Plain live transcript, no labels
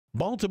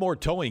Baltimore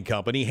Towing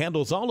Company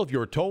handles all of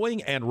your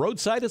towing and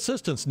roadside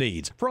assistance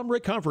needs, from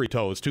recovery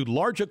tows to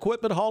large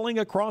equipment hauling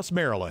across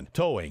Maryland.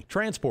 Towing,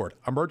 transport,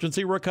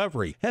 emergency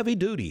recovery, heavy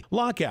duty,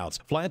 lockouts,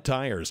 flat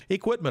tires,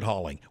 equipment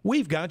hauling.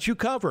 We've got you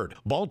covered.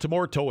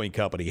 Baltimore Towing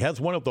Company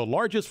has one of the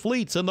largest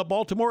fleets in the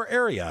Baltimore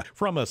area.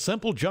 From a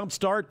simple jump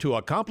start to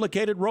a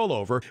complicated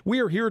rollover,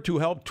 we're here to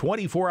help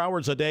 24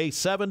 hours a day,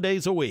 7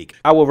 days a week.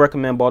 I would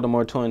recommend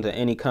Baltimore Towing to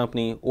any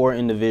company or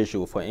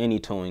individual for any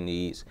towing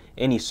needs,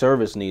 any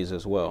service needs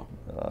as well.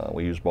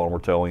 We use Baltimore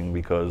Towing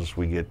because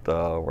we get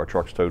our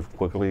trucks towed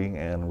quickly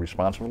and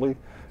responsibly.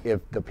 If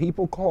the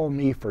people call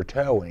me for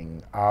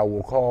towing, I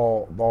will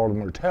call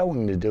Baltimore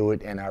Towing to do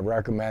it, and I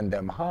recommend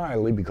them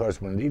highly because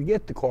when they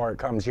get the car, it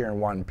comes here in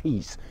one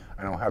piece.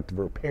 I don't have to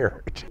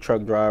repair it.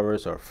 Truck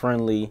drivers are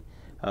friendly,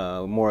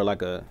 more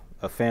like a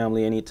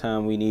family.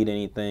 Anytime we need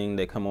anything,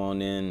 they come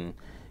on in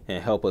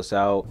and help us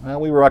out.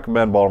 We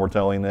recommend Baltimore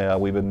Towing.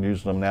 We've been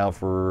using them now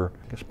for,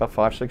 I guess, about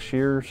 5-6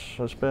 years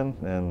it's been,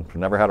 and we've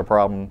never had a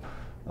problem.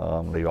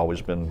 They've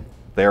always been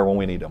there when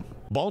we need them.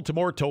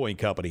 Baltimore Towing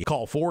Company.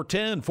 Call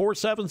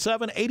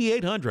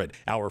 410-477-8800.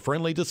 Our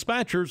friendly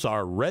dispatchers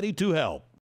are ready to help.